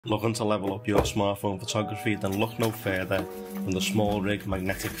Looking to level up your smartphone photography? Then look no further than the SmallRig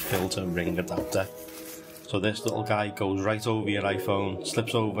magnetic filter ring adapter. So this little guy goes right over your iPhone,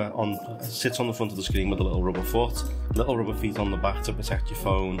 sits on the front of the screen with a little rubber foot, little rubber feet on the back to protect your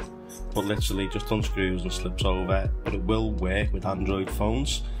phone, but literally just unscrews and slips over. But it will work with Android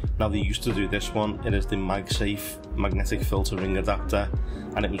phones. Now they used to do this one, it is the MagSafe magnetic filter ring adapter,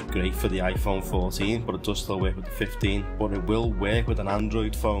 and it was great for the iPhone 14, but it does still work with the 15, but it will work with an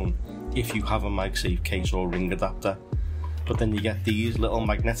Android phone if you have a MagSafe case or ring adapter. But then you get these little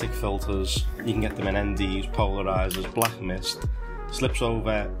magnetic filters, you can get them in NDs, polarizers, black mist, slips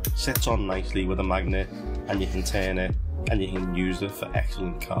over, sits on nicely with a magnet, and you can turn it and you can use it for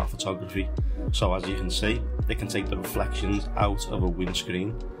excellent car photography. So as you can see, it can take the reflections out of a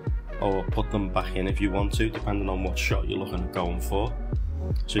windscreen or put them back in if you want to, depending on what shot you're looking at going for.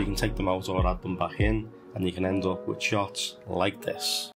 So you can take them out or add them back in, and you can end up with shots like this.